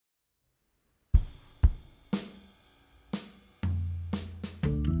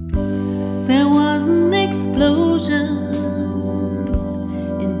explosion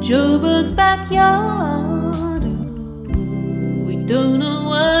in Joburg's backyard. We don't know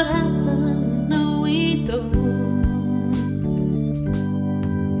what happened, no we don't.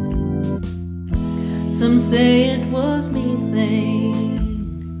 Some say it was methane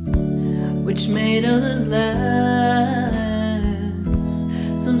which made others laugh.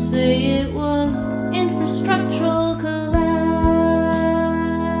 Some say it was infrastructural collapse.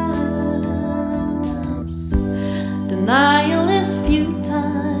 Denial is futile.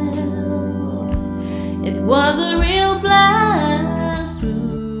 It was a real blast.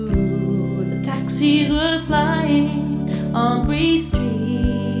 Ooh, the taxis were flying on Bree Street.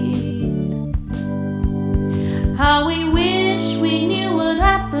 How we wish we knew what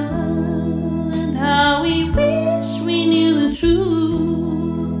happened, how we wish we knew the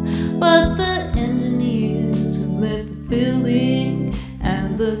truth. But the engineers have left the building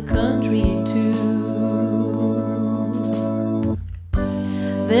and the country too.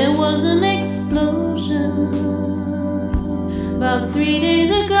 There was an explosion about 3 days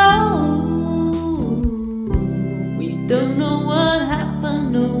ago. We don't know what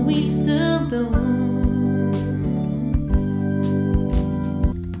happened, no we still don't.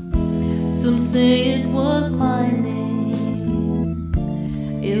 Some say it was mining,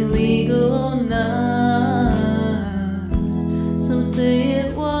 illegal or not. Some say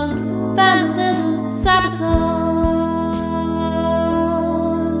it was vandalism, sabotage.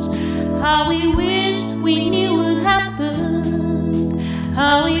 How we wish we knew what happened,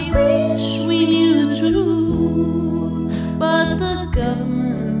 how we wish we knew the truth. But the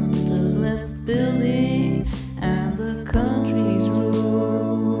government has left the building and the country's ruled.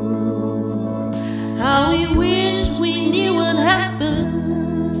 How we wish we knew what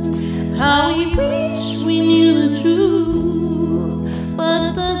happened, how we wish we knew the truth.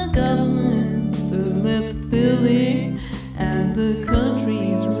 But the government has left the building and the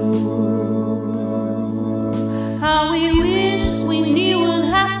country's ruled. How we wish we knew what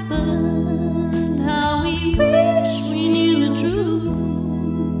happened, how we wish we knew the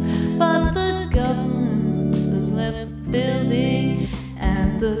truth. But the government has left the building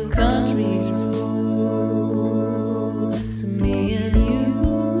and the country's ruled.